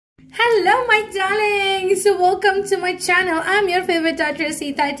Hello my darlings, welcome to my channel. I'm your favorite daughter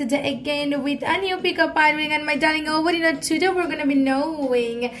Srijita today again with a new pickup reading. And my darling, what you know, today we're gonna be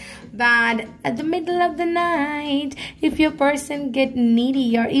knowing that at the middle of the night, if your person get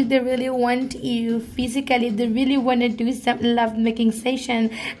needy or if they really want you physically, if they really want to do some love making session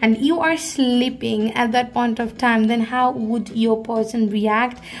and you are sleeping at that point of time, then how would your person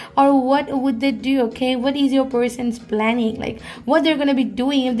react or what would they do? Okay, what is your person's planning, like what they're gonna be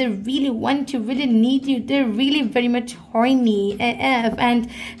doing if they really want you, really need you, they're really very much horny AF and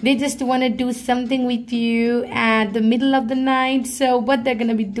they just want to do something with you at the middle of the night. So what they're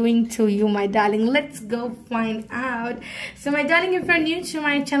gonna be doing to you, my darling, let's go find out. So my darling, if you're new to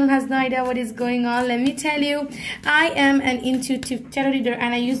my channel, has no idea what is going on, let me tell you, I am an intuitive tarot reader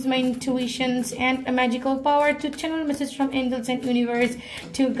and I use my intuitions and a magical power to channel messages from angels and universe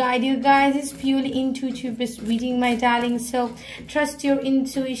to guide you guys. It's purely intuitive reading, my darling, so trust your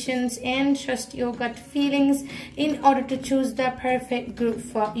intuition and trust your gut feelings in order to choose the perfect group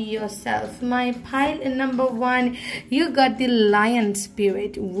for yourself. My pile number one, you got the lion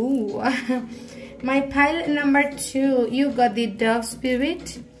spirit. Woo. My pile number two, you got the dove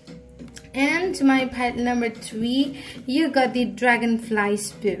spirit. And my pile number three, you got the dragonfly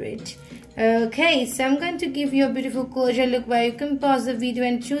spirit. Okay, so I'm going to give you a beautiful closure look where you can pause the video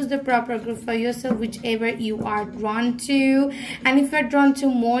and choose the proper group for yourself, whichever you are drawn to. And if you're drawn to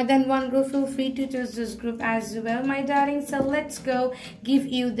more than one group, feel free to choose this group as well, my darling. So let's go give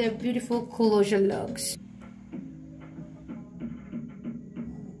you the beautiful closure looks.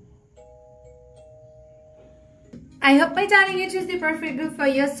 I hope, my darling, you choose the perfect group for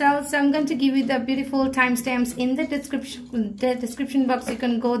yourself. So I'm going to give you the beautiful timestamps in the description box. You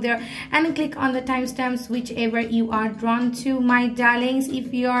can go there and click on the timestamps, whichever you are drawn to, my darlings.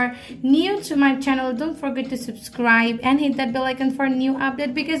 If you are new to my channel, don't forget to subscribe and hit that bell icon for a new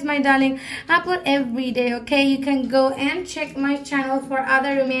update, because my darling, I upload every day. Okay, you can go and check my channel for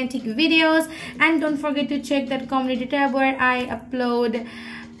other romantic videos, and don't forget to check that community tab where I upload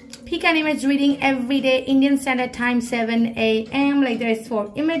pick an image reading every day, Indian Standard Time, 7 a.m. Like there's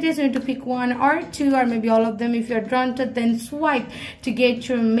 4 images, you need to pick one or two or maybe all of them. If you're drawn to, then swipe to get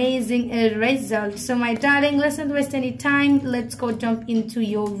your amazing results. So my darling, let's not waste any time. Let's go jump into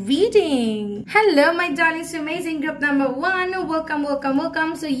your reading. Hello my darlings, amazing group number one. Welcome, welcome,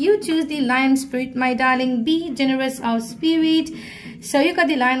 welcome. So you choose the lion spirit, my darling. Be generous of spirit. So you got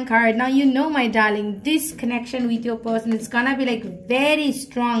the lion card. Now you know, my darling, this connection with your person is gonna be like very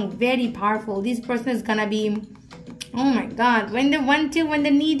strong, very powerful. This person is gonna be, oh my god, when they want you, when they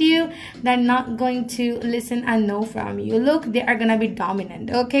need you, they're not going to listen and know from you. Look, they are gonna be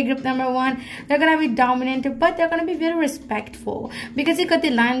dominant. Okay, group number one, they're gonna be dominant, but they're gonna be very respectful, because you got the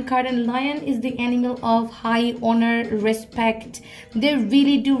lion card, and lion is the animal of high honor, respect. They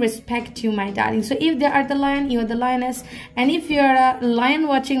really do respect you, my darling. So if they are the lion, you are the lioness, and if you're a lion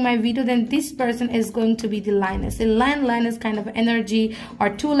watching my video, then this person is going to be the lioness. The lioness kind of energy, or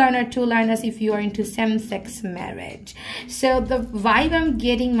two lioness if you are into same-sex marriage. So the vibe I'm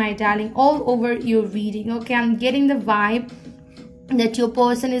getting, my darling, all over your reading, okay, I'm getting the vibe that your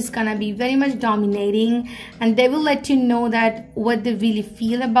person is gonna be very much dominating, and they will let you know that what they really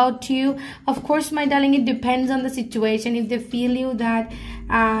feel about you. Of course, my darling, it depends on the situation. If they feel you that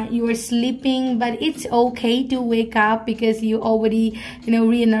you are sleeping, but it's okay to wake up, because you already, you know,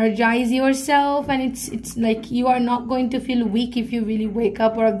 re-energize yourself, and it's like you are not going to feel weak if you really wake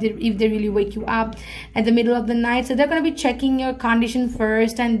up, or if they really wake you up at the middle of the night. So they're going to be checking your condition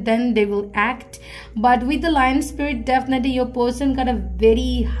first, and then they will act. But with the lion spirit, definitely your person got a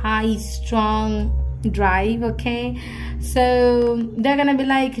very high strong drive. Okay, so they're gonna be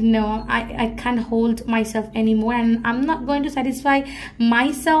like, no, I can't hold myself anymore, and I'm not going to satisfy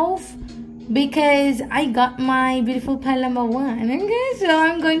myself because I got my beautiful pile number one. Okay, so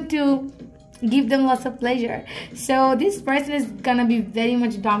I'm going to give them lots of pleasure. So this person is gonna be very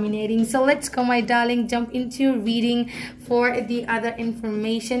much dominating. So let's go, my darling, jump into reading for the other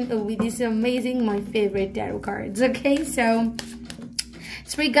information with this amazing, my favorite tarot cards. Okay, so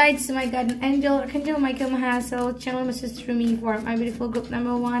spirit guides, my guardian angel, Archangel Michael Mahassel, channel message through me for my beautiful group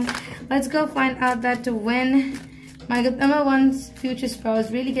number one. Let's go find out that when my group number one's future spouse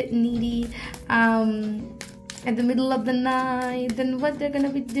really get needy at the middle of the night, then what they're gonna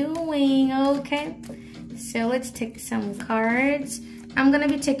be doing. Okay, so let's take some cards. I'm gonna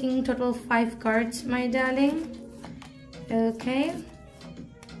be taking total 5 cards, my darling. Okay,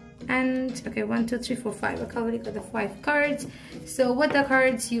 and okay, 1 2 3 4 5. Okay, already got the 5 cards. So what the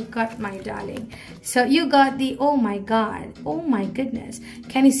cards you got, my darling? So you got the, oh my god, oh my goodness,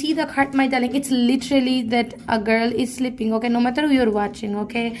 can you see the card, my darling? It's literally that a girl is sleeping. Okay, no matter who you're watching,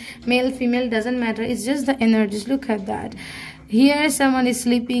 okay, male female doesn't matter, it's just the energies. Look at that. Here someone is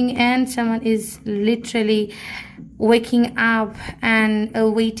sleeping and someone is literally waking up and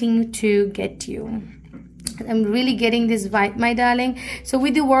waiting to get you. I'm really getting this vibe, my darling. So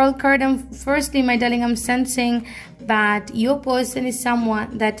with the world card, firstly, my darling, I'm sensing that your person is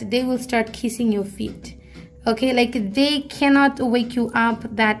someone that they will start kissing your feet. Okay, like they cannot wake you up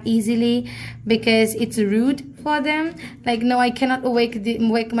that easily because it's rude for them. Like, no, I cannot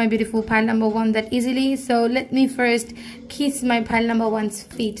wake my beautiful pile number 1 that easily. So let me first kiss my pile number 1's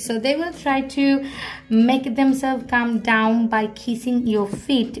feet. So they will try to make themselves calm down by kissing your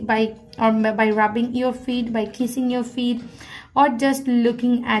feet, by rubbing your feet, by kissing your feet, or just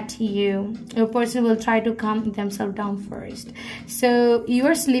looking at you. Your person will try to calm themselves down first. So you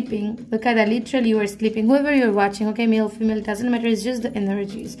are sleeping. Look at that, literally you are sleeping. Whoever you're watching, okay, male, female, doesn't matter, it's just the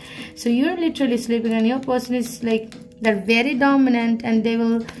energies. So you're literally sleeping and your person is like, they're very dominant and they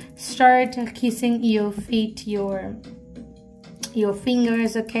will start kissing your feet, your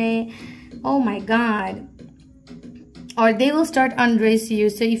fingers, okay. Oh my god. Or they will start undress you.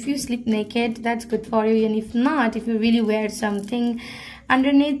 So if you sleep naked, that's good for you, and if not, if you really wear something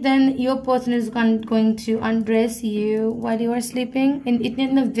underneath, then your person is going to undress you while you are sleeping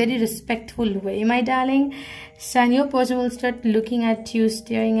in a very respectful way, my darling. So and your person will start looking at you,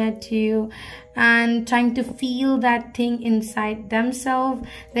 staring at you, and trying to feel that thing inside themselves.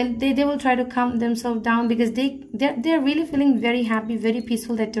 Then they will try to calm themselves down because they're really feeling very happy, very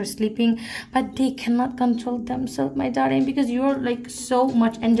peaceful that you're sleeping, but they cannot control themselves, my darling, because you're like so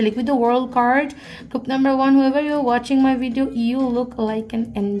much angelic. With the world card, group number 1, whoever you're watching my video, you look like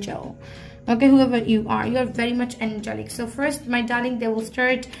an angel. Okay, whoever you are, you're very much angelic. So first, my darling, they will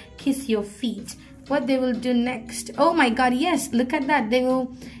start kiss your feet. What they will do next, oh my god, yes, look at that, they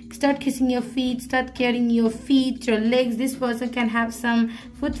will start kissing your feet, start caring your feet, your legs. This person can have some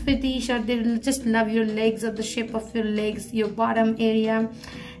foot fetish, or they will just love your legs or the shape of your legs, your bottom area.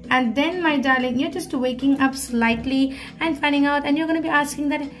 And then, my darling, you're just waking up slightly and finding out, and you're going to be asking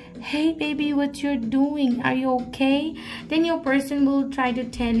that, hey baby, what you're doing, are you okay? Then your person will try to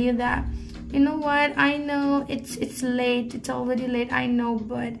tell you that, you know what, I know it's late, it's already late, I know,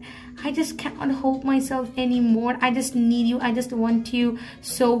 but I just cannot hold myself anymore. I just need you, I just want you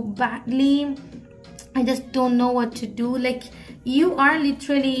so badly, I just don't know what to do. Like, you are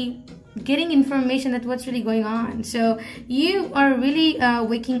literally getting information that what's really going on. So you are really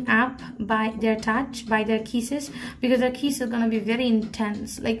waking up by their touch, by their kisses, because their kisses are going to be very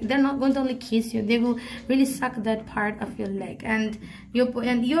intense. Like, they're not going to only kiss you, they will really suck that part of your leg, and you're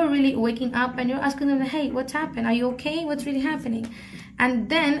really waking up and you're asking them, hey, what's happened, are you okay, what's really happening? And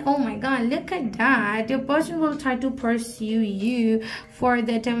then, oh my god, look at that, your person will try to pursue you for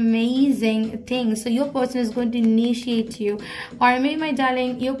that amazing thing. So your person is going to initiate you, or maybe, my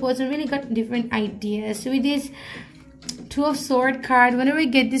darling, your person really got different ideas. So with this 2 of Swords card, whenever you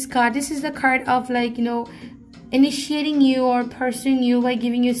get this card, this is the card of, like, you know, initiating you or pursuing you by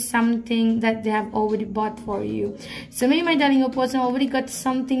giving you something that they have already bought for you. So maybe, my darling, your person already got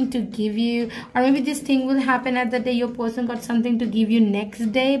something to give you, or maybe this thing will happen at the day your person got something to give you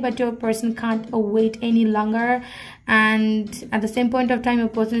next day, but your person can't wait any longer. And at the same point of time, your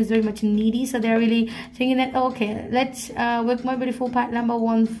person is very much needy, so they're really thinking that, okay, let's work my beautiful part number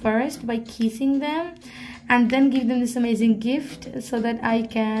 1 first by kissing them, and then give them this amazing gift so that I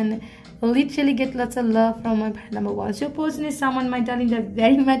can literally get lots of love from my part number 1. So your person is someone, my darling, they're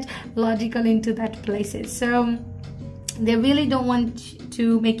very much logical into that places. So they really don't want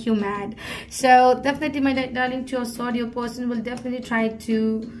to make you mad. So definitely, my darling, to your sword, your person will definitely try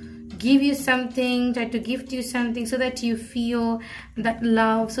to give you something, try to gift you something, so that you feel that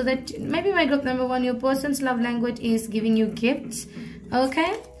love. So that maybe, my group number 1, your person's love language is giving you gifts.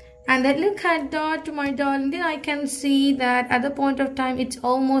 Okay, and then look at that, my darling, then I can see that at the point of time, it's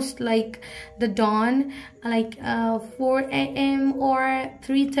almost like the dawn, like 4 a.m. or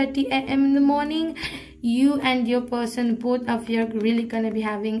 3:30 a.m. in the morning. You and your person, both of you, are really gonna be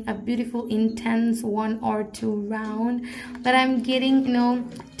having a beautiful, intense 1 or 2 round that I'm getting, you know,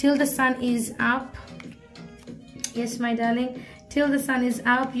 till the sun is up. Yes, my darling, till the sun is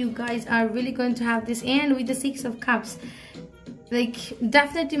up, you guys are really going to have this. And with the 6 of Cups, like,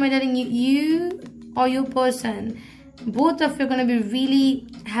 definitely, my darling, you or your person, both of you are going to be really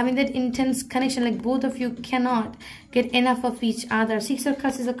having that intense connection. Like, both of you cannot get enough of each other. 6 of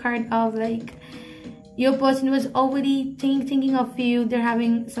Cups is a card of, like, your person was already thinking of you. They're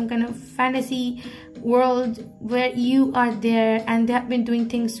having some kind of fantasy world where you are there, and they have been doing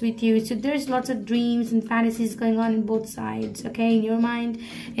things with you. So there's lots of dreams and fantasies going on in both sides, okay, in your mind,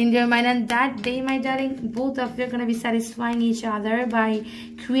 and that day, my darling, both of you are going to be satisfying each other by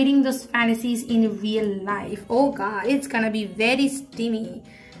creating those fantasies in real life. Oh god, it's gonna be very steamy.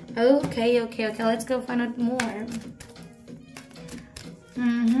 Okay, let's go find out more.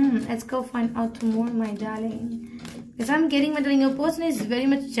 Let's go find out more, my darling. Because I'm getting, my darling, your person is very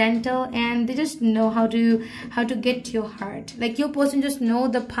much gentle, and they just know how to get to your heart. Like, your person just know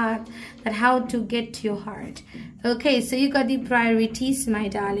the path that how to get to your heart. Okay, so you got the priorities, my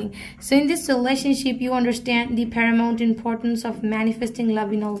darling. So in this relationship, you understand the paramount importance of manifesting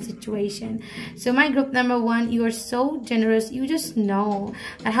love in all situations. So my group number 1, you are so generous. You just know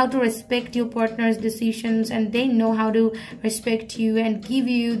how to respect your partner's decisions, and they know how to respect you and give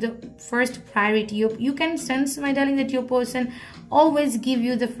you the first priority. You can sense, my darling, that your person always give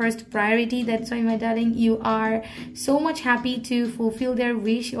you the first priority. That's why, my darling, you are so much happy to fulfill their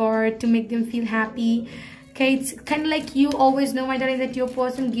wish or to make them feel happy. Okay, it's kind of like you always know, my darling, that your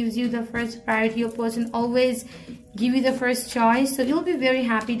person gives you the first priority. Your person always give you the first choice, so you'll be very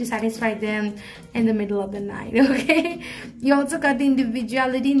happy to satisfy them in the middle of the night. Okay, you also got the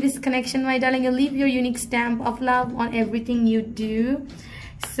individuality in this connection, my darling. You leave your unique stamp of love on everything you do.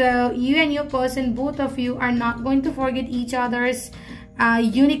 So you and your person, both of you, are not going to forget each other's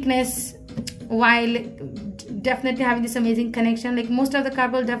uniqueness while definitely having this amazing connection. Like, most of the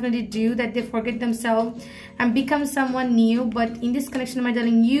couple definitely do that, they forget themselves and become someone new. But in this connection, my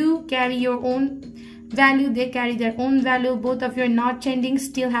darling, you carry your own value, they carry their own value. Both of you are not changing,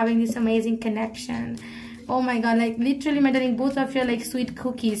 still having this amazing connection. Oh my god, like literally, my darling, both of you are like sweet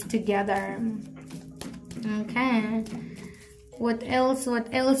cookies together. Okay, what else?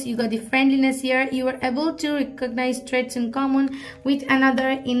 You got the friendliness here. You are able to recognize traits in common with another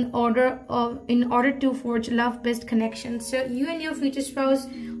in order to forge love-based connections. So you and your future spouse,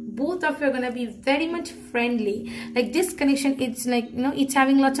 both of you are gonna be very much friendly. Like, this connection, it's like, you know, it's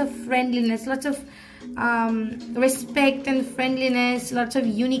having lots of friendliness, lots of respect and friendliness, lots of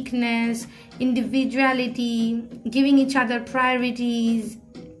uniqueness, individuality, giving each other priorities.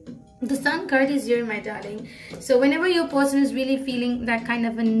 The Sun card is here, my darling. So whenever your person is really feeling that kind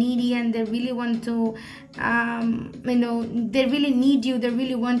of a needy, and they really want to, you know, they really need you, they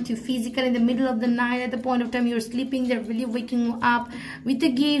really want to physically in the middle of the night, at the point of time you're sleeping, they're really waking you up with a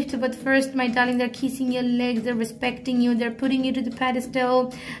gift. But first, my darling, they're kissing your legs, they're respecting you, they're putting you to the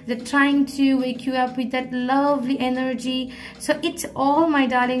pedestal, they're trying to wake you up with that lovely energy. So it's all, my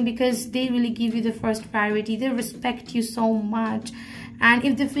darling, because they really give you the first priority. They respect you so much. And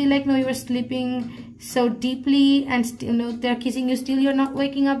if they feel like, no, you are sleeping so deeply and still, you know, they're kissing you, still you're not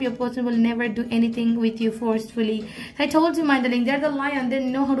waking up, your person will never do anything with you forcefully. I told you, my darling, they're the lion. They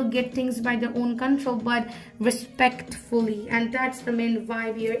know how to get things by their own control, but respectfully. And that's the main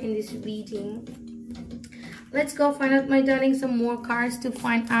vibe here in this reading. Let's go find out, my darling, some more cards to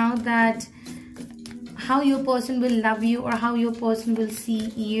find out that how your person will love you or how your person will see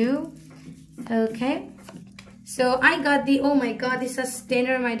you. Okay. So I got the, oh my god, this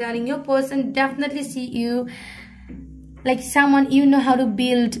sustainer, my darling. Your person definitely see you like someone, you know how to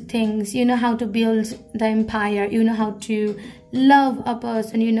build things, you know how to build the empire, you know how to love a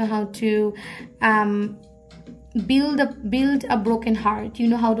person, you know how to build a broken heart, you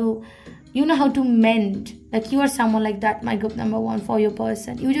know how to mend. Like, you are someone like that, my group number 1, for your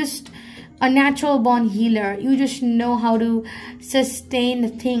person. You just a natural born healer. You just know how to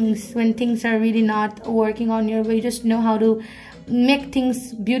sustain things when things are really not working on your way. You just know how to make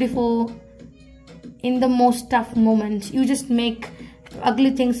things beautiful in the most tough moments. You just make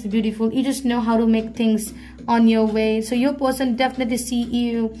ugly things beautiful. You just know how to make things on your way. So your person definitely see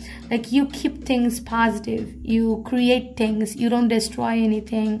you like you keep things positive, you create things, you don't destroy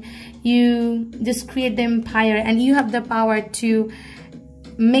anything, you just create the empire, and you have the power to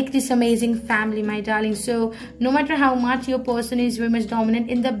make this amazing family, my darling. So no matter how much your person is very much dominant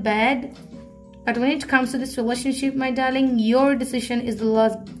in the bed, but when it comes to this relationship, my darling, your decision is the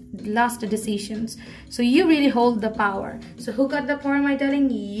last decisions. So you really hold the power. So who got the power, my darling?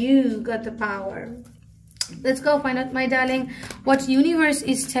 You got the power. Let's go find out, my darling, what universe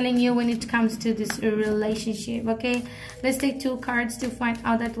is telling you when it comes to this relationship. Okay, let's take 2 cards to find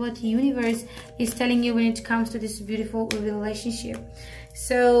out that what universe is telling you when it comes to this beautiful relationship.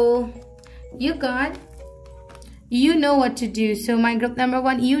 So you got, you know what to do. So my group number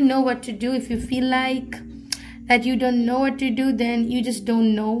 1, you know what to do. If you feel like that you don't know what to do, then you just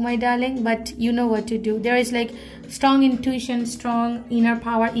don't know, my darling, but you know what to do. There is like strong intuition, strong inner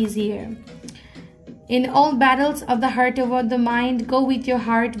power is here. In all battles of the heart over the mind, go with your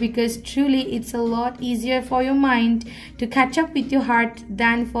heart, because truly it's a lot easier for your mind to catch up with your heart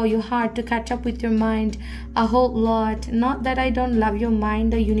than for your heart to catch up with your mind. A whole lot. Not that I don't love your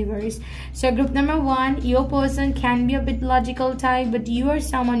mind or universe. So group number 1, your person can be a bit logical type, but you are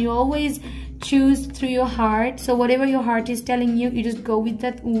someone you always choose through your heart. So whatever your heart is telling you, you just go with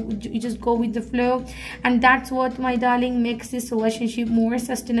that, you just go with the flow. And that's what, my darling, makes this relationship more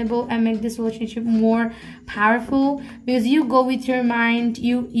sustainable and make this relationship more powerful, because you go with your mind,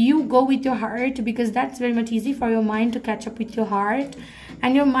 you go with your heart, because that's very much easy for your mind to catch up with your heart.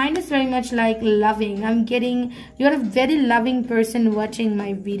 And your mind is very much like loving. I'm getting, you're a very loving person watching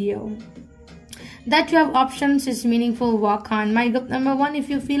my video. That you have options is meaningful. Walk on. My group number 1, if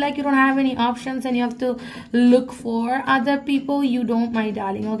you feel like you don't have any options and you have to look for other people, you don't, my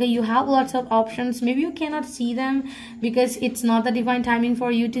darling. Okay, you have lots of options. Maybe you cannot see them because it's not the divine timing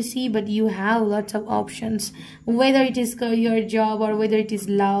for you to see, but you have lots of options. Whether it is your job or whether it is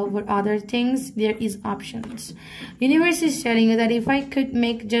love or other things, there is options. Universe is telling you that if I could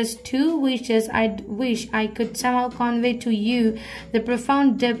make just 2 wishes, I'd wish I could somehow convey to you the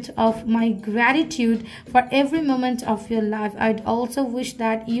profound depth of my gratitude for every moment of your life. I'd also wish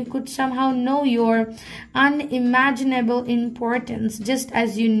that you could somehow know your unimaginable importance, just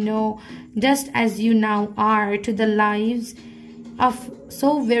as you now are, to the lives of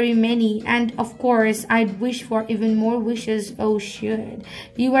so very many. And of course, I'd wish for even more wishes. Oh should,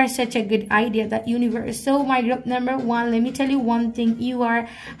 you are such a good idea, that universe. So my group number 1, let me tell you one thing: you are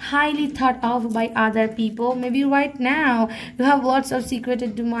highly thought of by other people. Maybe right now you have lots of secret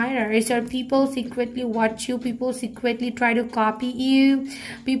admirers, or people secretly watch you, people secretly try to copy you,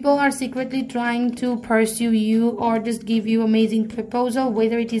 people are secretly trying to pursue you or just give you amazing proposal,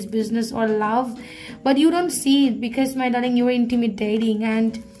 whether it is business or love, but you don't see it because, my darling, you are intimidating.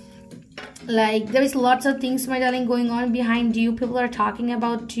 And like, there is lots of things, my darling, going on behind you. People are talking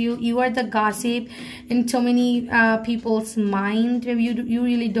about you. You are the gossip in so many people's mind. Maybe you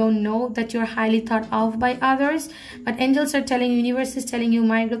really don't know that you're highly thought of by others, but angels are telling you, universe is telling you,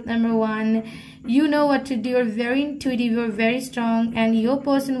 my group number 1, you know what to do. You're very intuitive, you're very strong, and your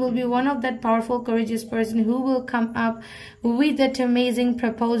person will be one of that powerful, courageous person who will come up with that amazing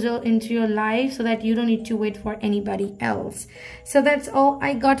proposal into your life, so that you don't need to wait for anybody else. So that's all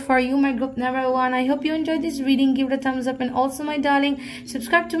I got for you, my group number 1. I hope you enjoyed this reading. Give it a thumbs up, and also, my darling,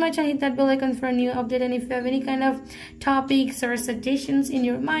 subscribe to my channel, hit that bell icon for a new update. And if you have any kind of topics or suggestions in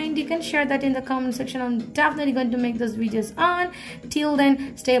your mind, you can share that in the comment section. I'm definitely going to make those videos on. Till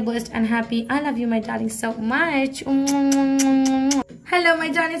then, stay blessed and happy. I love you, my darling, so much. Hello, my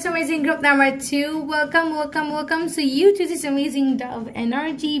darling, it's amazing group number 2. Welcome. So you to this amazing dove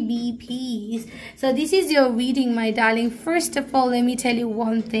energy. Be peace. So this is your reading, my darling. First of all, let me tell you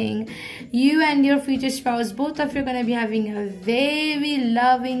one thing: you and your future spouse, both of you are going to be having a very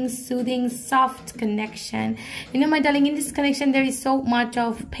loving, soothing, soft connection. You know, my darling, in this connection there is so much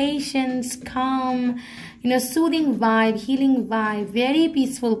of patience, calm, you know, soothing vibe, healing vibe, very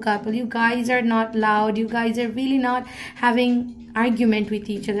peaceful couple. You guys are not loud. You guys are really not having argument with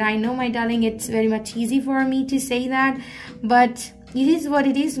each other. I know, my darling, it's very much easy for me to say that, but it is what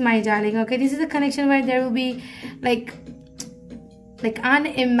it is, my darling. Okay, this is a connection where there will be like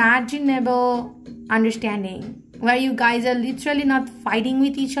unimaginable understanding, where you guys are literally not fighting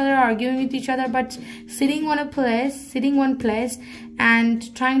with each other, arguing with each other, but sitting one place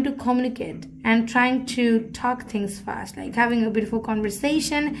and trying to communicate and trying to talk things fast, like having a beautiful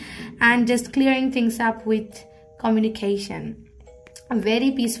conversation and just clearing things up with communication. A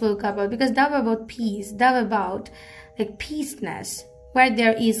very peaceful couple, because dove about peace, dove about like peaceness, where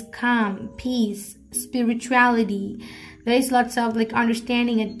there is calm, peace, spirituality. There is lots of like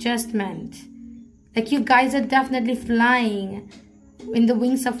understanding, adjustment. Like, you guys are definitely flying in the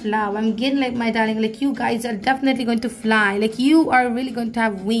wings of love. I'm getting, like, my darling, like, you guys are definitely going to fly. Like, you are really going to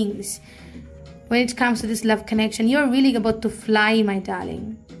have wings when it comes to this love connection. You're really about to fly, my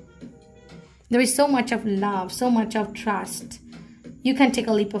darling. There is so much of love, so much of trust. You can take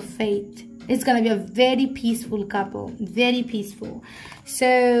a leap of faith. It's going to be a very peaceful couple. Very peaceful.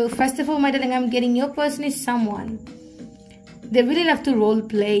 So, first of all, my darling, I'm getting your person is someone. They really love to role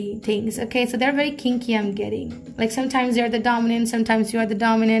play things. Okay, so they're very kinky, I'm getting. Like, sometimes they're the dominant, sometimes you are the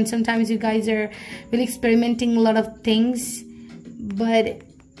dominant, sometimes you guys are really experimenting a lot of things. But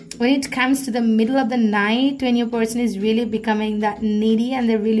when it comes to the middle of the night, when your person is really becoming that needy and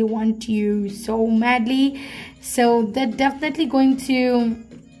they really want you so madly, so they're definitely going to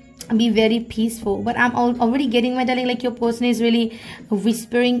be very peaceful. But I'm already getting, my darling, like, your person is really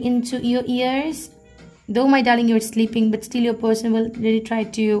whispering into your ears. though my darling you're sleeping, but still your person will really try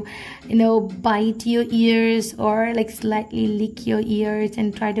to, you know, bite your ears or like slightly lick your ears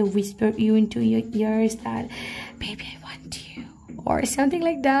and try to whisper you into your ears that, baby, I want you, or something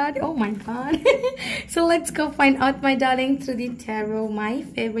like that. Oh my god. So let's go find out, my darling, through the tarot, my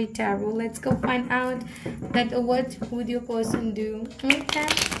favorite tarot. Let's go find out that what would your person do. Okay,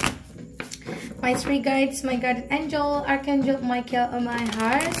 my three guides, my guardian angel, Archangel Michael, and my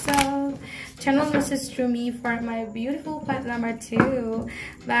higher self, channel message through me for my beautiful part number 2,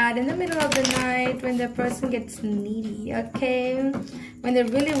 that in the middle of the night when the person gets needy, okay, when they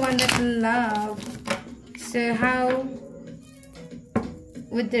really want that love, so how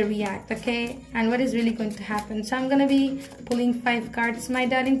would they react, okay, and what is really going to happen. So I'm gonna be pulling 5 cards, my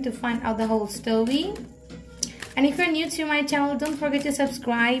darling, to find out the whole story. And if you're new to my channel, don't forget to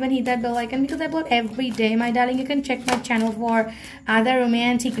subscribe and hit that bell icon, because I upload every day, my darling. You can check my channel for other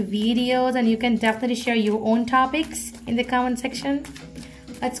romantic videos, and you can definitely share your own topics in the comment section.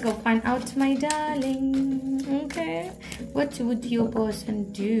 Let's go find out, my darling. Okay, what would your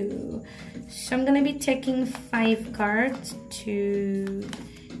person do? So I'm gonna be taking 5 cards, 2,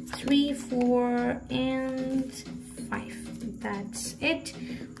 3, 4, and 5. That's it.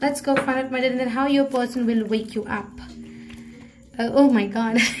 Let's go find out, my darling, that how your person will wake you up. Oh my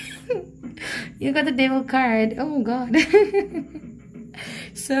god. You got the devil card. Oh god.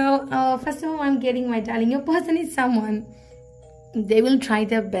 So first of all, I'm getting, my darling, your person is someone, they will try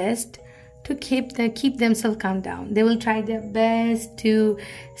their best to keep themselves calm down. They will try their best to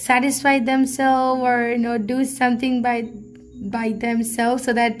satisfy themselves, or you know, do something by themselves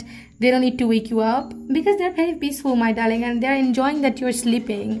so that they don't need to wake you up, because they're very peaceful, my darling, and they're enjoying that you're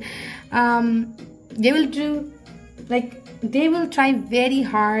sleeping. They will do, like, they will try very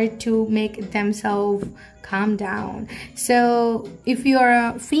hard to make themselves calm down. So if you're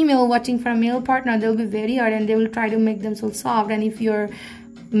a female watching for a male partner, they'll be very hard and they will try to make themselves soft. And if you're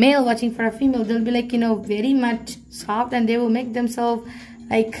male watching for a female, they'll be like, you know, very much soft, and they will make themselves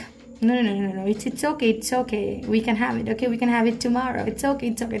like, no, it's okay, we can have it, okay, we can have it tomorrow, it's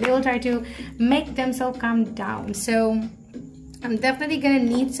okay. They will try to make themselves calm down. So I'm definitely gonna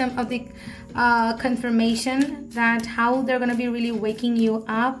need some of the confirmation that how they're gonna be really waking you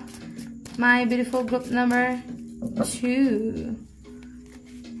up, my beautiful group number 2.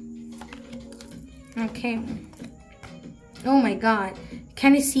 Okay, oh my god,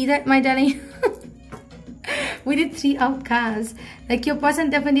 can you see that, my darling? We did 3 outcasts. Like, your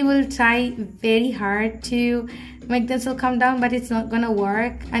person definitely will try very hard to make themselves calm down, but it's not gonna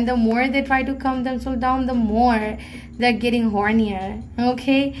work. And the more they try to calm themselves down, the more they're getting hornier.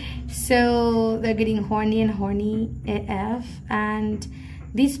 Okay, so they're getting horny and horny AF, and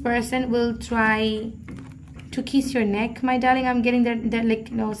this person will try to kiss your neck, my darling. I'm getting that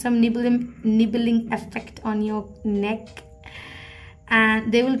like, you know, some nibbling effect on your neck,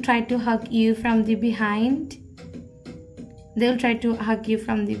 and they will try to hug you from the behind. They'll try to hug you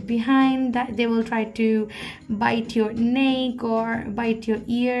from the behind. That they will try to bite your neck or bite your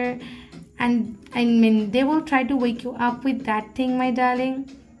ear, and I mean, they will try to wake you up with that thing, my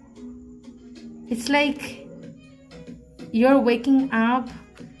darling. It's like you're waking up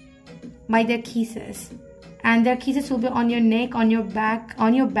by their kisses, and their kisses will be on your neck, on your back,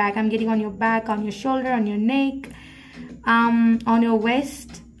 I'm getting on your back, on your shoulder, on your neck, on your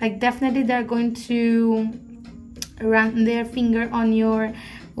waist. Like, definitely they're going to run their finger on your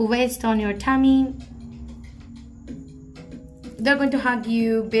waist, on your tummy. They're going to hug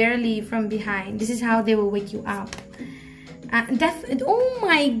you barely from behind. This is how they will wake you up. Oh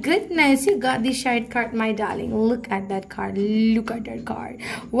my goodness, you got the Chariot card, my darling. Look at that card. Look at that card.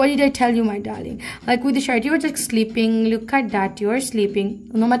 What did I tell you, my darling? Like, with the Chariot, you were just sleeping. Look at that, you're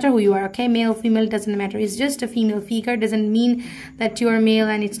sleeping. No matter who you are, okay? Male, female, doesn't matter. It's just a female figure. Doesn't mean that you're male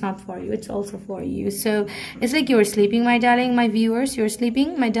and it's not for you. It's also for you. So it's like you're sleeping, my darling. My viewers, you're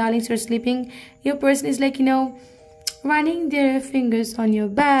sleeping. My darlings, you're sleeping. Your person is like, you know, running their fingers on your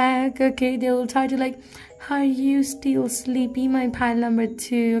back. Okay, they will try to like, are you still sleepy, my pile number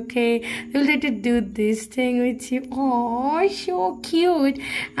 2? Okay, they'll try to do this thing with you. Oh, so cute.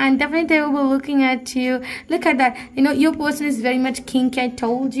 And definitely they will be looking at you. Look at that. You know, your person is very much kinky, I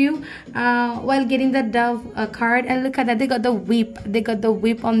told you, while getting the Dove card. And look at that, they got the whip. They got the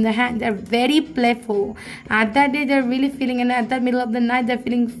whip on the hand. They're very playful. At that day, they're really feeling, and at that middle of the night, they're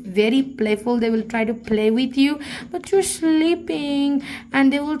feeling very playful. They will try to play with you, but you're sleeping,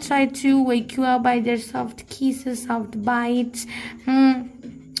 and they will try to wake you up by their soft kisses, soft bites.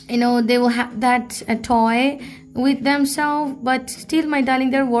 You know, they will have that toy with themselves, but still, my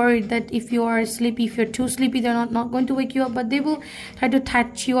darling, they're worried that if you are sleepy, if you're too sleepy, they're not going to wake you up, but they will try to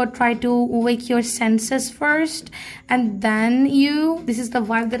touch you or try to wake your senses first, and then this is the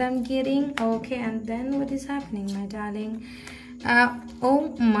vibe that I'm getting. Okay, and then what is happening, my darling?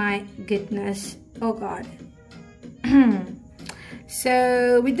 Oh my goodness, oh god.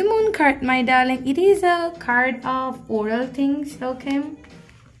 So with the moon card, my darling, it is a card of oral things. Okay,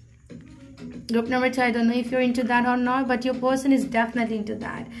 group number 2, I don't know if you're into that or not, but your person is definitely into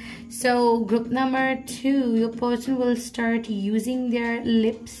that. So group number 2, your person will start using their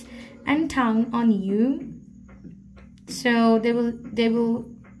lips and tongue on you. So they will,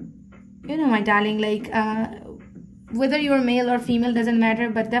 you know, my darling, like whether you're male or female doesn't matter,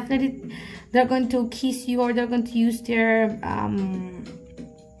 but definitely they're going to kiss you, or they're going to use their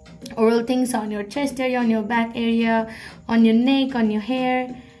oral things on your chest area, on your back area, on your neck, on your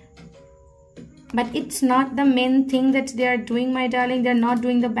hair. But it's not the main thing that they are doing, my darling. They're not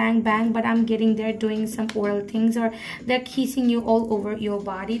doing the bang bang, but I'm getting they're doing some oral things, or they're kissing you all over your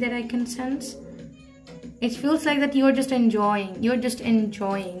body, that I can sense. It feels like that you're just enjoying. You're just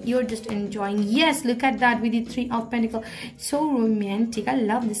enjoying. You're just enjoying. Yes, look at that with the 3 of Pentacles. So romantic. I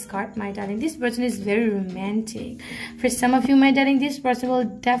love this card, my darling. This person is very romantic. For some of you, my darling, this person will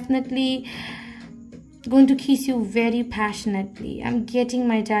definitely going to kiss you very passionately. I'm getting,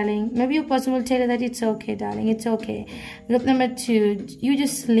 my darling. Maybe your person will tell you that it's okay, darling. It's okay. Group number 2, you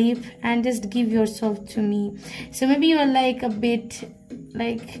just sleep and just give yourself to me. So maybe you're like a bit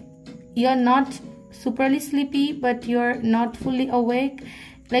like you're not superly sleepy, but you're not fully awake,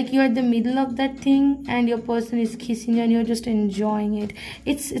 like you're in the middle of that thing, and your person is kissing you and you're just enjoying it.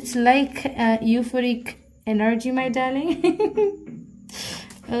 It's like euphoric energy, my darling.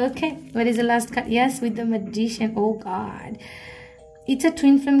 Okay, what is the last card? Yes, with the Magician. Oh god, it's a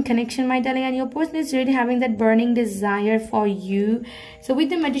twin flame connection, my darling, and your person is really having that burning desire for you. So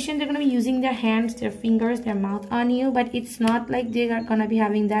with the Magician, they're going to be using their hands, their fingers, their mouth on you, but it's not like they are going to be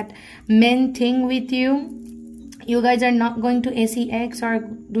having that main thing with you. You guys are not going to sex or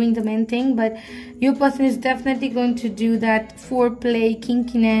doing the main thing, but your person is definitely going to do that foreplay,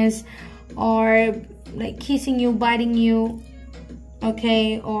 kinkiness, or like kissing you, biting you,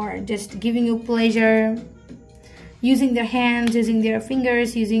 okay, or just giving you pleasure, using their hands, using their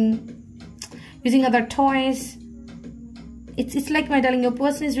fingers, using other toys. It's like, my darling, your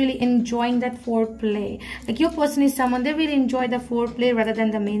person is really enjoying that foreplay. Like your person is someone, they really enjoy the foreplay rather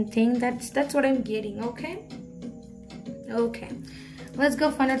than the main thing. That's what I'm getting. Okay, let's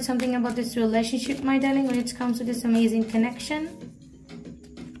go find out something about this relationship, my darling, when it comes to this amazing connection.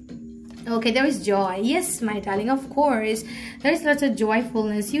 Okay, there is joy. Yes, my darling, of course. There is lots of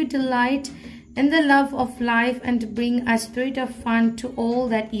joyfulness. You delight in the love of life and bring a spirit of fun to all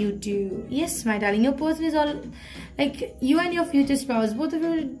that you do. Yes, my darling, your person is all like you and your future spouse. Both of you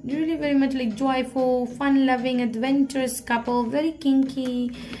are really very much like joyful, fun-loving, adventurous couple. Very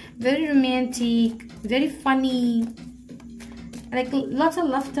kinky, very romantic, very funny. Like lots of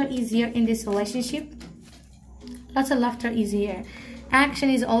laughter is here in this relationship. Lots of laughter is here. Action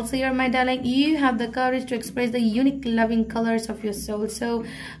is also here, my darling. You have the courage to express the unique loving colors of your soul. So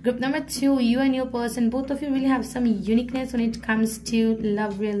group number 2, you and your person, both of you really have some uniqueness when it comes to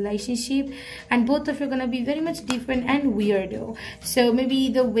love relationship, and both of you are gonna be very much different and weirdo. So maybe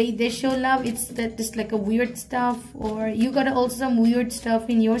the way they show love, it's that just like a weird stuff, or you got also some weird stuff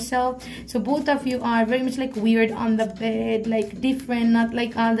in yourself. So both of you are very much like weird on the bed, like different, not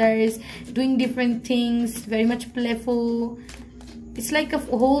like others, doing different things, very much playful. It's like a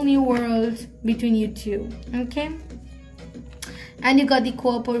whole new world between you two. Okay, and you got the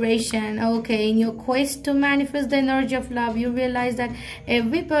cooperation. Okay, in your quest to manifest the energy of love, you realize that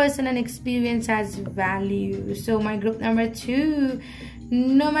every person and experience has value. So my group number 2,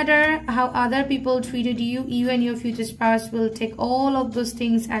 no matter how other people treated you, you and your future spouse will take all of those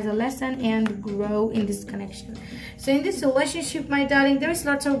things as a lesson and grow in this connection. So in this relationship, my darling, there is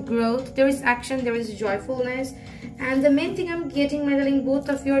lots of growth, there is action, there is joyfulness. And the main thing I'm getting, my darling, both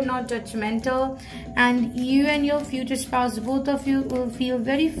of you are not judgmental, and you and your future spouse, both of you will feel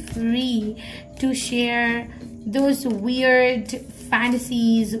very free to share those weird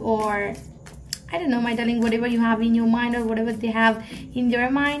fantasies, or I don't know, my darling, whatever you have in your mind or whatever they have in their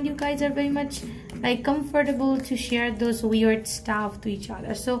mind. You guys are very much like comfortable to share those weird stuff to each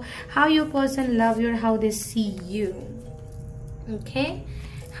other. So how your person love you, or how they see you. Okay,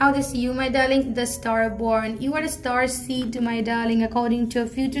 how they see you, my darling, the star born. You are a star seed, my darling, according to a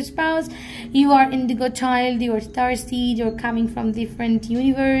future spouse. You are indigo child, you are star seed, you're coming from different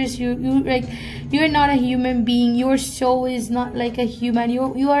universe. You're not a human being. Your soul is not like a human.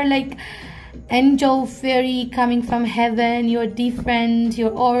 You are like angel fairy coming from heaven. You're different,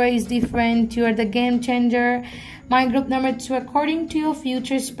 your aura is different, you are the game changer. My group number 2, according to your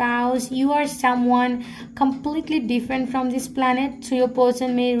future spouse, you are someone completely different from this planet. So your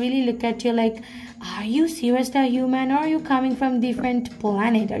person may really look at you like, are you seriously a human, or are you coming from different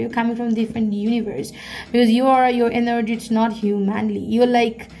planet? Are you coming from different universe? Because your energy, it's not humanly. You're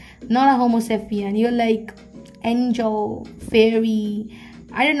like not a homo sapien. You're like angel, fairy,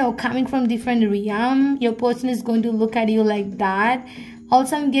 I don't know, coming from different realm. Your person is going to look at you like that.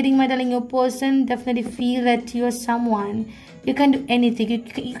 Also, I'm getting, my darling, your person definitely feel that you're someone. You can do anything.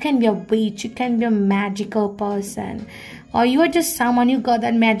 You can be a witch. You can be a magical person. Or you are just someone, you got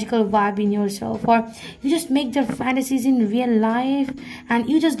that magical vibe in yourself. Or you just make their fantasies in real life. And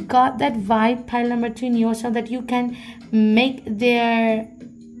you just got that vibe, pile number 2, in yourself, that you can make their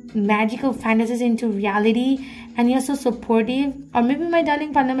magical fantasies into reality. And you're so supportive. Or maybe, my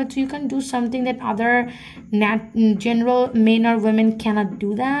darling, pile number 2, you can do something that other general men or women cannot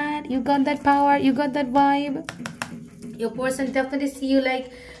do that. You got that power, you got that vibe. Your person definitely see you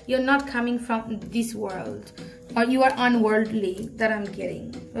like you're not coming from this world, or you are unworldly, that I'm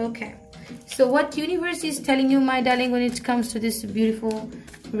getting. Okay, so what universe is telling you, my darling, when it comes to this beautiful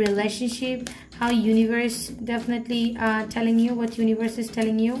relationship? How universe definitely telling you, what universe is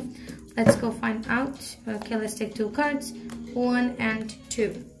telling you? Let's go find out. Okay, let's take 2 cards, 1 and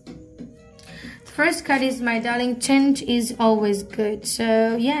 2. First card is, my darling, change is always good.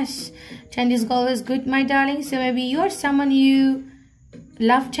 So yes, change is always good, my darling. So maybe you're someone, you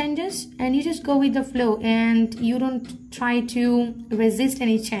love changes and you just go with the flow and you don't try to resist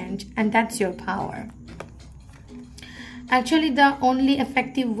any change, and that's your power. Actually, the only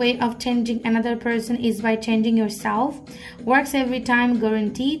effective way of changing another person is by changing yourself. Works every time,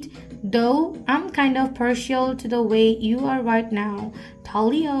 guaranteed. Though I'm kind of partial to the way you are right now.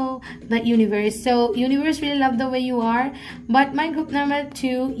 Talio, the universe. So universe really love the way you are. But my group number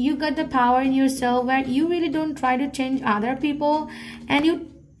 2, you got the power in yourself where you really don't try to change other people, and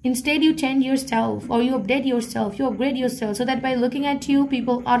instead you change yourself, or you update yourself, you upgrade yourself, so that by looking at you,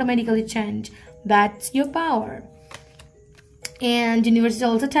 people automatically change. That's your power. And universe is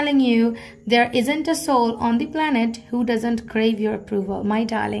also telling you there isn't a soul on the planet who doesn't crave your approval, my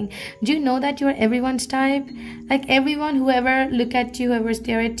darling. Do you know that you're everyone's type? Like everyone, whoever look at you, whoever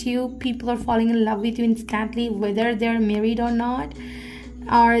stare at you, people are falling in love with you instantly, whether they're married or not,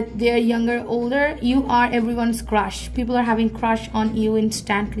 or they're younger or older. You are everyone's crush. People are having crush on you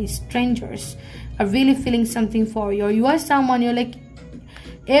instantly. Strangers are really feeling something for you. Or you are someone, you're like,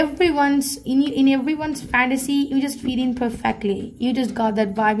 everyone's in everyone's fantasy, you just fit in perfectly. You just got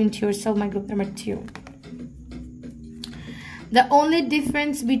that vibe into yourself, my group number 2. The only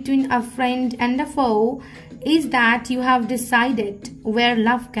difference between a friend and a foe is that you have decided where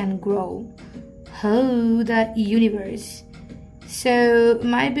love can grow. Oh, the universe. So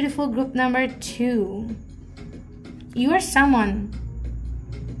my beautiful group number 2, you are someone,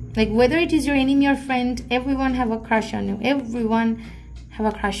 like whether it is your enemy or friend, everyone have a crush on you. Everyone have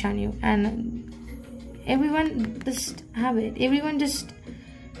a crush on you, and everyone just have it. Everyone just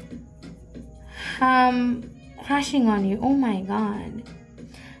crushing on you. Oh my god,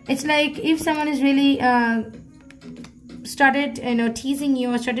 it's like if someone is really started teasing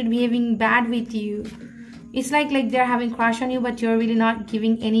you or started behaving bad with you, it's like they're having crush on you, but you're really not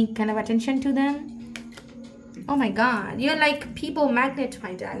giving any kind of attention to them. Oh my god, you're like people magnet,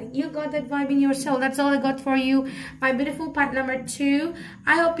 my darling. You got that vibe in yourself. That's all I got for you, my beautiful part number 2.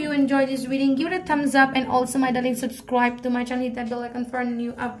 I hope you enjoyed this reading. Give it a thumbs up, and also, my darling, subscribe to my channel, hit that bell icon for a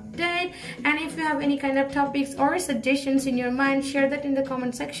new update. And if you have any kind of topics or suggestions in your mind, share that in the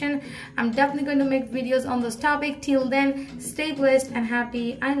comment section. I'm definitely going to make videos on this topic. Till then, stay blessed and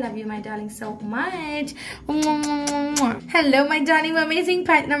happy. I love you, my darling, so much. Hello, my darling, amazing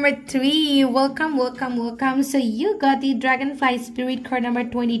part number 3. Welcome, welcome, welcome. So you got the Dragonfly Spirit card number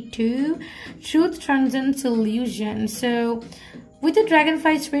 22, Truth Transcends Illusion. So with the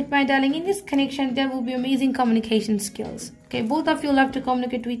Dragonfly Spirit, my darling, in this connection, there will be amazing communication skills. Okay, both of you love to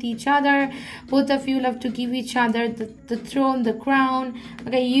communicate with each other. Both of you love to give each other the throne, the crown.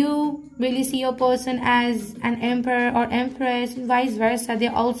 Okay, you really see your person as an emperor or empress, and vice versa. They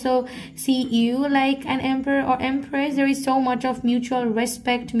also see you like an emperor or empress. There is so much of mutual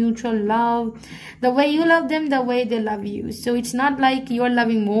respect, mutual love. The way you love them, the way they love you. So it's not like you're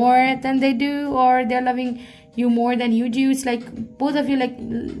loving more than they do, or they're loving you more than you do. It's like both of you like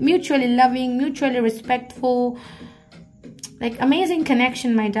mutually loving, mutually respectful. like amazing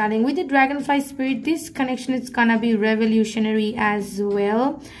connection, my darling. With the dragonfly spirit, this connection is gonna be revolutionary as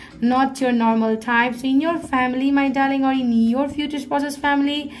well, not your normal type. So in your family, my darling, or in your future spouse's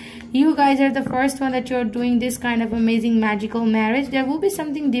family, you guys are the first one that you're doing this kind of amazing magical marriage. There will be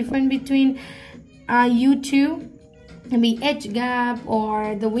something different between you two, maybe age gap,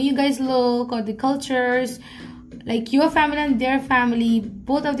 or the way you guys look, or the cultures, like your family and their family,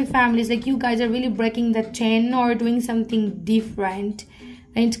 both of the families, like you guys are really breaking the chain or doing something different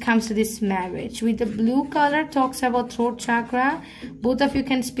when it comes to this marriage. With the blue color, talks about throat chakra. Both of you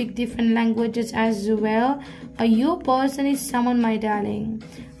can speak different languages as well. Your person is someone, my darling,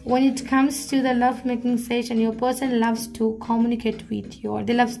 when it comes to the love making session, your person loves to communicate with you, or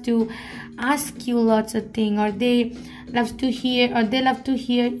they love to ask you lots of things, or they love to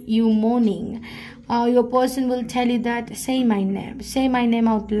hear you moaning. Your person will tell you that say my name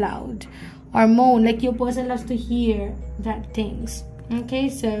out loud, or moan. Like your person loves to hear that things. Okay,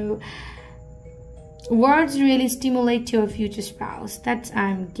 so words really stimulate your future spouse. That's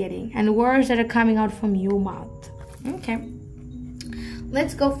I'm getting, and words that are coming out from your mouth. Okay,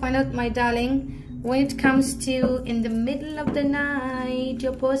 let's go find out, my darling. When it comes to in the middle of the night,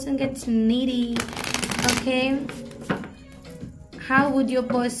 your person gets needy. Okay, how would your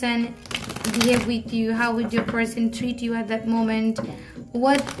person behave with you? How would your person treat you at that moment?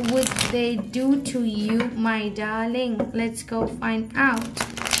 What would they do to you, my darling? Let's go find out.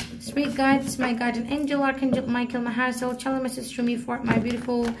 Spirit guides, my guardian angel, Archangel Michael, my higher soul, channel message to me for my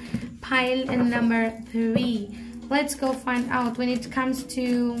beautiful pile and number 3. Let's go find out when it comes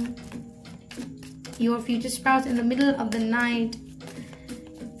to your future spouse in the middle of the night.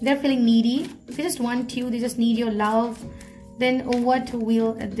 They're feeling needy. They just want you. They just need your love. Then what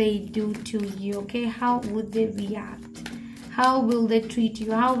will they do to you? Okay, how would they react? How will they treat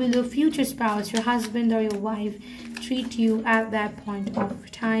you? How will your future spouse, your husband or your wife, treat you at that point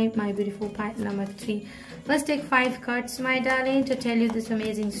of time, my beautiful part number 3? Let's take 5 cards, my darling, to tell you this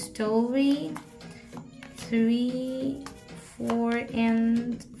amazing story. 3, 4,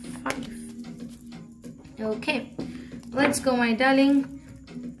 and 5. Okay, let's go, my darling.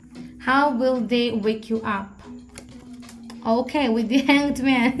 How will they wake you up? Okay, with the Hanged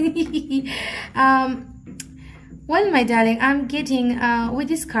Man. Well, my darling, I'm getting with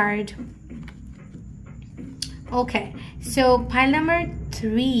this card. Okay, so pile number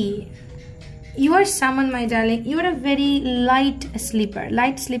 3. You are someone, my darling, you are a very light sleeper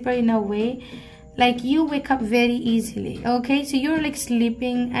in a way. Like you wake up very easily. Okay, so you're like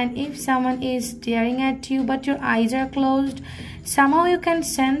sleeping, and if someone is staring at you but your eyes are closed, somehow you can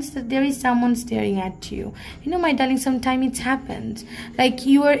sense that there is someone staring at you. You know, my darling, sometimes it's happened. Like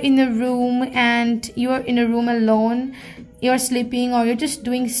you are in a room, and you are in a room alone, you're sleeping, or you're just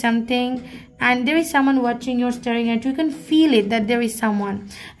doing something, and there is someone watching you, staring at you. You can feel it, that there is someone.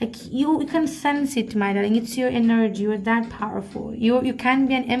 Like you can sense it, my darling. It's your energy. You're that powerful. You can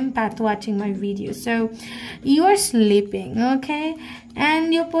be an empath watching my video. So you are sleeping, okay,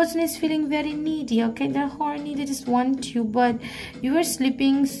 and your person is feeling very needy. Okay, they're horny, they just want you, but you are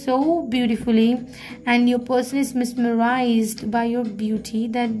sleeping so beautifully, and your person is mesmerized by your beauty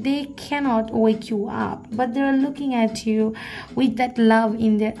that they cannot wake you up, but they're looking at you with that love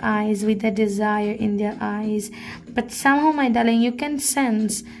in their eyes, with that desire in their eyes. But somehow, my darling, you can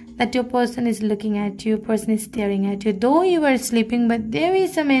sense that your person is looking at you, person is staring at you, though you were sleeping. But there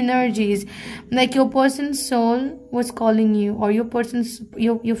is some energies, like your person's soul was calling you, or your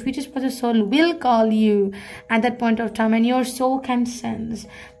future spouse's soul will call you at that point of time, and your soul can sense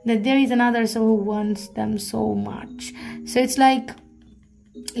that there is another soul who wants them so much. So it's like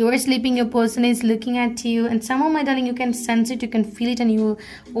you are sleeping, your person is looking at you, and somehow, my darling, you can sense it, you can feel it, and you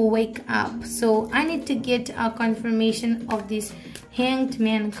will wake up. So I need to get a confirmation of this Hanged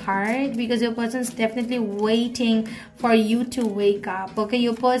Man card, because your person is definitely waiting for you to wake up. Okay,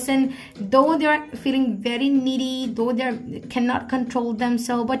 your person, though they are feeling very needy, though they cannot control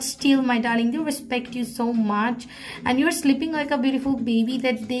themselves, but still, my darling, they respect you so much, and you're sleeping like a beautiful baby,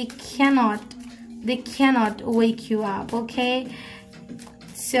 that they cannot wake you up. Okay,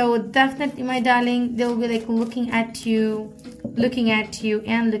 so definitely, my darling, they'll be like looking at you.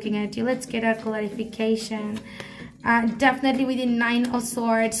 Let's get a clarification. Definitely with the 9 of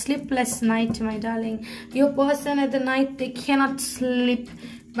Swords, sleepless night, my darling. Your person at the night, they cannot sleep,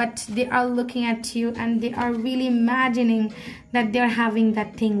 but they are looking at you, and they are really imagining that they're having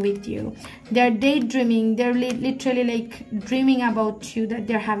that thing with you. They're daydreaming. They're literally like dreaming about you, that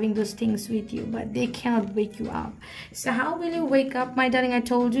they're having those things with you, but they cannot wake you up. So how will you wake up, my darling? I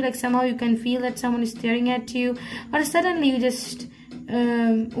told you, like somehow you can feel that someone is staring at you, or suddenly you just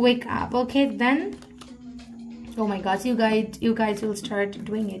wake up. Okay, then Oh my gosh, you guys will start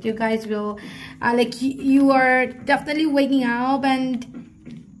doing it. You guys will like you are definitely waking up and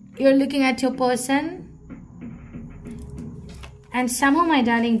you're looking at your person, and somehow, my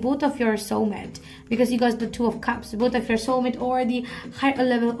darling, both of you are soulmate, because you got the Two of Cups. Both of your soulmate or the higher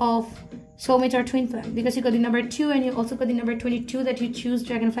level of soulmate or twin flame, because you got the number 2 and you also got the number 22 that you choose,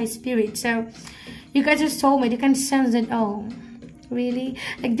 Dragonfly Spirit. So you guys are soulmate. You can sense it. Oh, really?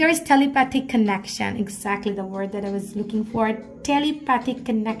 Like there is telepathic connection. Exactly the word that I was looking for. Telepathic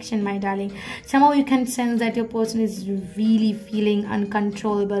connection, my darling. Somehow you can sense that your person is really feeling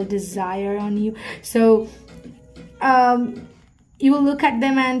uncontrollable desire on you. So you will look at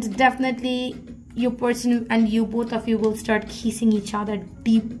them and definitely your person and you, both of you, will start kissing each other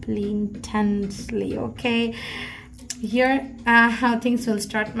deeply, intensely. Okay, here how things will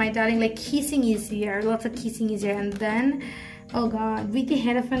start, my darling. Like kissing is here, lots of kissing is here. And then, oh god, with the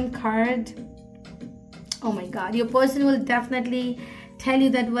Hierophant card, oh my god, your person will definitely tell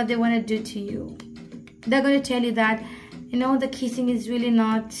you that what they want to do to you. They're going to tell you that, you know, the kissing is really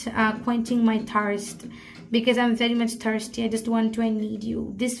not quenching my thirst, because I'm very much thirsty. I just want to, I need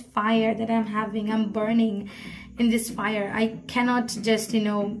you. This fire that I'm having, I'm burning in this fire. I cannot just, you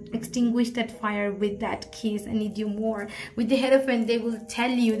know, extinguish that fire with that kiss. I need you more. With the Hierophant, they will tell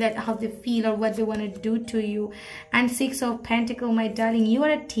you that how they feel or what they want to do to you. And Six of Pentacles, my darling, you are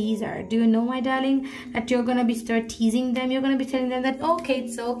a teaser. Do you know, my darling, that you're gonna be start teasing them? You're gonna be telling them that okay,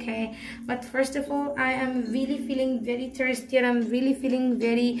 it's okay, but first of all, I am really feeling very thirsty, and I'm really feeling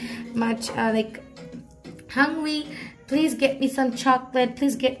very much like hungry. Please get me some chocolate,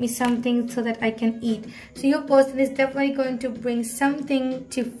 please get me something so that I can eat. So your person is definitely going to bring something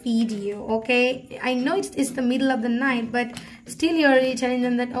to feed you. Okay, I know it's the middle of the night, but still you're already telling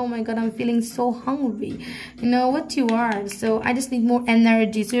them that, oh my god, I'm feeling so hungry. You know what you are, so I just need more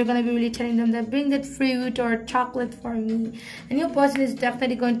energy. So you're going to be really telling them that bring that fruit or chocolate for me, and your person is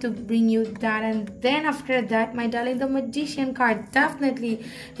definitely going to bring you that. And then after that, my darling, the Magician card, definitely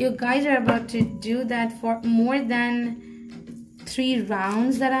you guys are about to do that for more than 3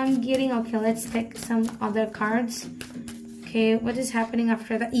 rounds that I'm getting. Okay, let's take some other cards. Okay, what is happening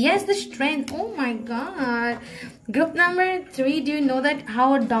after that? Yes, the Strength. Oh my god, group number 3, do you know that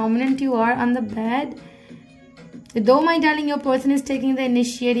how dominant you are on the bed? Though, my darling, your person is taking the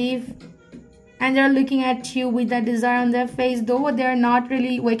initiative and they're looking at you with that desire on their face, though they're not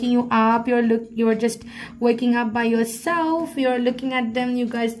really waking you up, you're just waking up by yourself. You're looking at them, you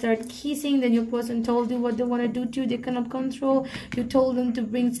guys start kissing, then your person told you what they want to do to you, they cannot control. You told them to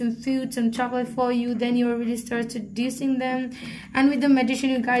bring some food, some chocolate for you, then you already start seducing them. And with the Magician,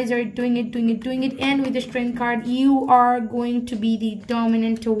 you guys are doing it. And with the Strength card, you are going to be the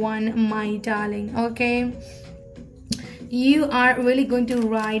dominant one, my darling. Okay, you are really going to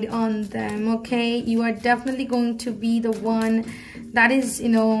ride on them. Okay, you are definitely going to be the one that is, you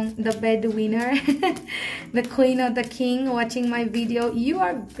know, the breadwinner, the queen or the king watching my video. You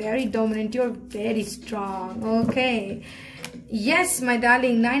are very dominant, you're very strong. Okay, yes, my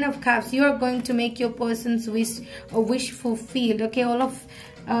darling, 9 of Cups, you are going to make your person's wish fulfilled. Okay, all of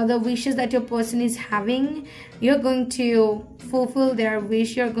the wishes that your person is having, you're going to fulfill their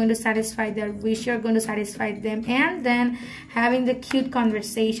wish, you're going to satisfy their wish, you're going to satisfy them, and then having the cute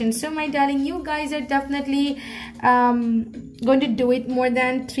conversation. So my darling, you guys are definitely going to do it more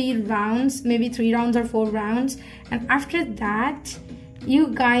than 3 rounds, maybe 3 rounds or 4 rounds. And after that, you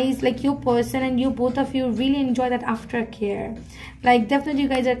guys, like your person and you, both of you, really enjoy that aftercare. Like definitely you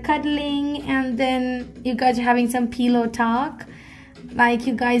guys are cuddling, and then you guys are having some pillow talk. Like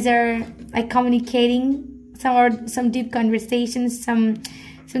you guys are like communicating some deep conversations, some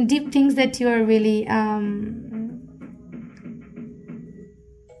deep things that you are really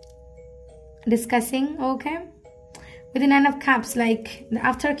discussing. Okay, with the 9 of Cups, like the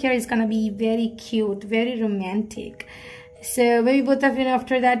aftercare is gonna be very cute, very romantic. So maybe both of you,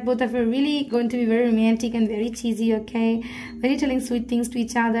 after that, both of you are really going to be very romantic and very cheesy. Okay, very telling sweet things to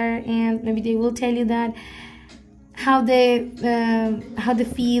each other, and maybe they will tell you that how they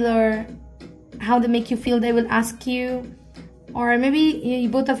feel or how they make you feel. They will ask you, or maybe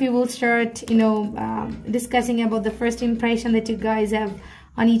both of you will start, you know, discussing about the first impression that you guys have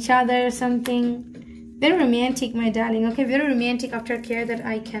on each other or something. Very romantic, my darling. Okay, very romantic aftercare that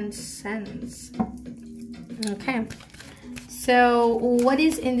I can sense. Okay, so what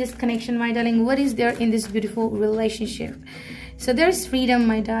is in this connection, my darling? What is there in this beautiful relationship? So there's freedom,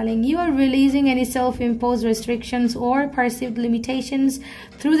 my darling. You are releasing any self-imposed restrictions or perceived limitations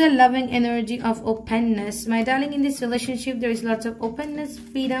through the loving energy of openness. My darling, in this relationship, there is lots of openness,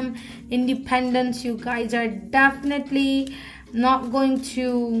 freedom, independence. You guys are definitely not going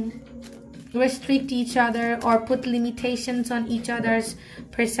to restrict each other or put limitations on each other's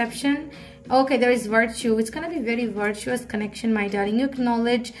perception. Okay, there is virtue. It's going to be very virtuous connection, my darling. You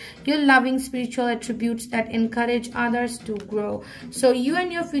acknowledge your loving spiritual attributes that encourage others to grow. So you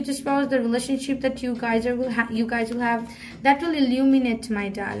and your future spouse, the relationship that you guys will have, that will illuminate, my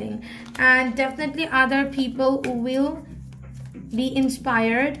darling. And definitely other people will be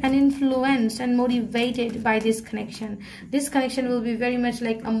inspired and influenced and motivated by this connection. This connection will be very much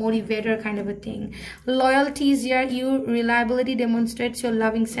like a motivator kind of a thing. Loyalty is here. Your reliability demonstrates your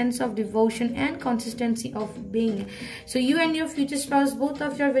loving sense of devotion and consistency of being. So you and your future spouse, both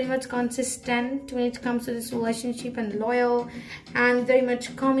of you are very much consistent when it comes to this relationship, and loyal and very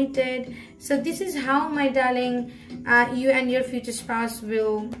much committed. So this is how, my darling, you and your future spouse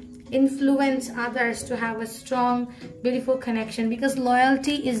will influence others to have a strong, beautiful connection, because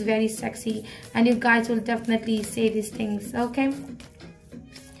loyalty is very sexy and you guys will definitely say these things. Okay,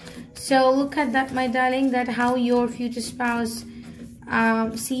 so look at that, my darling, that how your future spouse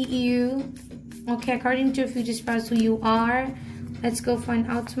see you. Okay, according to your future spouse, who you are. Let's go find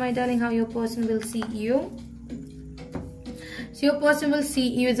out, my darling, how your person will see you. So your person will see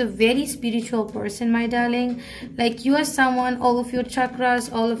you as a very spiritual person, my darling. Like you are someone, all of your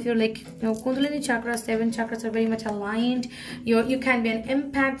chakras, all of your Kundalini chakras, 7 chakras are very much aligned. You can be an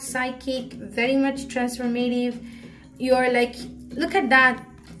empath, psychic, very much transformative. You're like, look at that,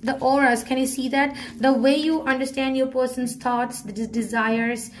 the auras, can you see that? The way you understand your person's thoughts, the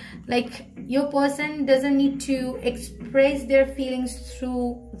desires, like your person doesn't need to express their feelings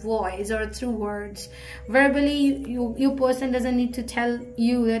through voice or through words. Verbally, your person doesn't need to tell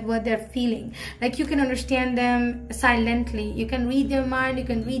you that what they're feeling. Like you can understand them silently. You can read their mind, you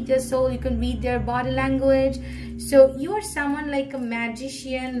can read their soul, you can read their body language. So you are someone like a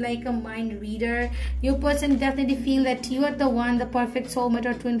magician, like a mind reader. Your person definitely feel that you are the one, the perfect soulmate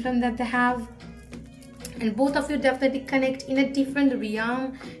or twin flame that they have. And both of you definitely connect in a different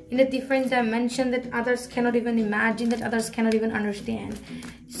realm, in a different dimension that others cannot even imagine, that others cannot even understand.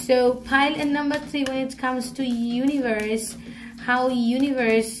 So pile in number 3, when it comes to universe, how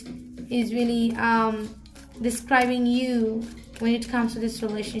universe is really describing you when it comes to this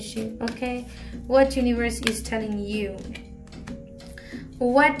relationship. Okay, what universe is telling you?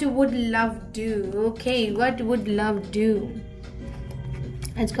 What would love do? Okay, what would love do?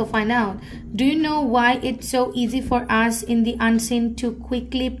 Let's go find out. Do you know why it's so easy for us in the unseen to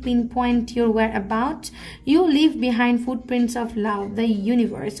quickly pinpoint your whereabouts? You leave behind footprints of love, the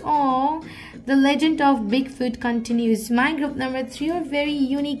universe. Oh, the legend of Bigfoot continues. My group number 3, you're very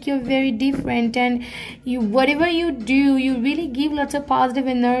unique, you're very different, and whatever you do, you really give lots of positive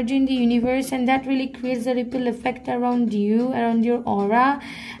energy in the universe, and that really creates a ripple effect around you, around your aura.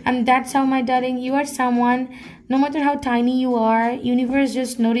 And that's how, my darling, you are someone, no matter how tiny you are, universe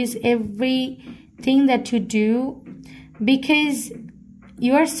just notice everything that you do, because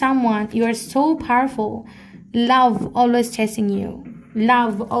you are someone, you are so powerful. Love always chasing you.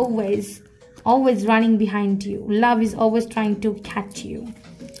 Love always running behind you. Love is always trying to catch you.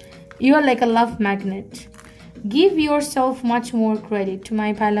 You are like a love magnet. Give yourself much more credit. To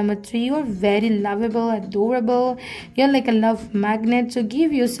my pile number 3, you are very lovable, adorable. You're like a love magnet. So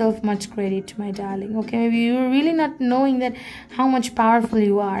give yourself much credit, my darling. Okay, maybe you're really not knowing that how much powerful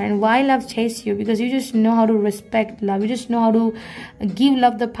you are and why love chases you, because you just know how to respect love. You just know how to give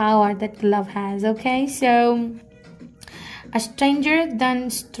love the power that love has. Okay, so a stranger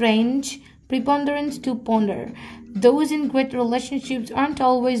than strange, preponderance to ponder. Those in great relationships aren't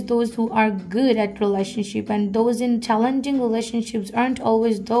always those who are good at relationship, and those in challenging relationships aren't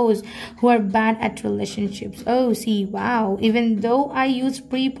always those who are bad at relationships. Oh, see, wow. Even though I use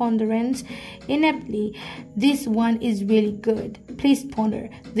preponderance ineptly, this one is really good. Please ponder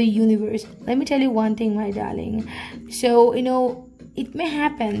the universe. Let me tell you one thing, my darling. So, it may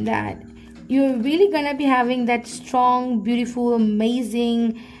happen that you're really gonna be having that strong, beautiful,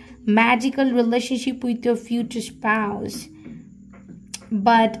 amazing, magical relationship with your future spouse,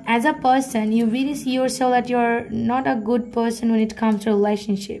 but as a person you really see yourself that you're not a good person when it comes to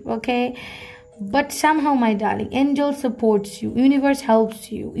relationship. Okay, but somehow, my darling, angel supports you, universe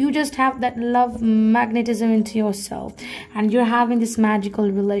helps you. You just have that love magnetism into yourself, and you're having this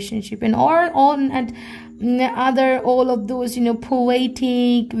magical relationship. And all of those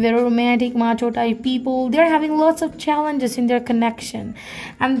poetic, very romantic, macho type people, they're having lots of challenges in their connection,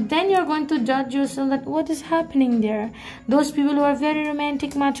 and then you're going to judge yourself that what is happening there. Those people who are very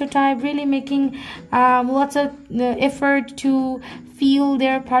romantic, macho type, really making lots of effort to feel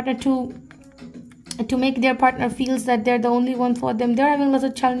their partner, to make their partner feels that they're the only one for them. They're having lots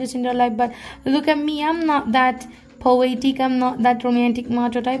of challenges in their life. But look at me, I'm not that poetic, I'm not that romantic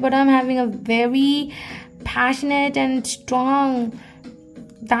macho type, but I'm having a very passionate and strong,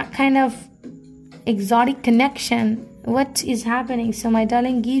 that kind of exotic connection. What is happening? So my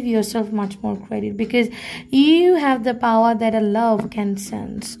darling, give yourself much more credit, because you have the power that a love can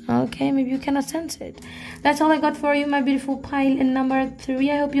sense. Okay, maybe you cannot sense it. That's all I got for you, my beautiful pile in number 3.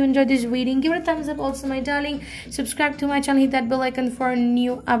 I hope you enjoyed this reading. Give it a thumbs up also, my darling. Subscribe to my channel, hit that bell icon for a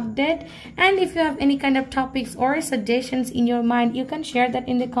new update. And if you have any kind of topics or suggestions in your mind, you can share that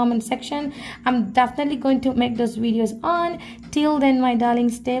in the comment section. I'm definitely going to make those videos on. Till then, my darling,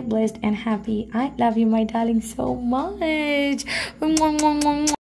 stay blessed and happy. I love you, my darling, so much.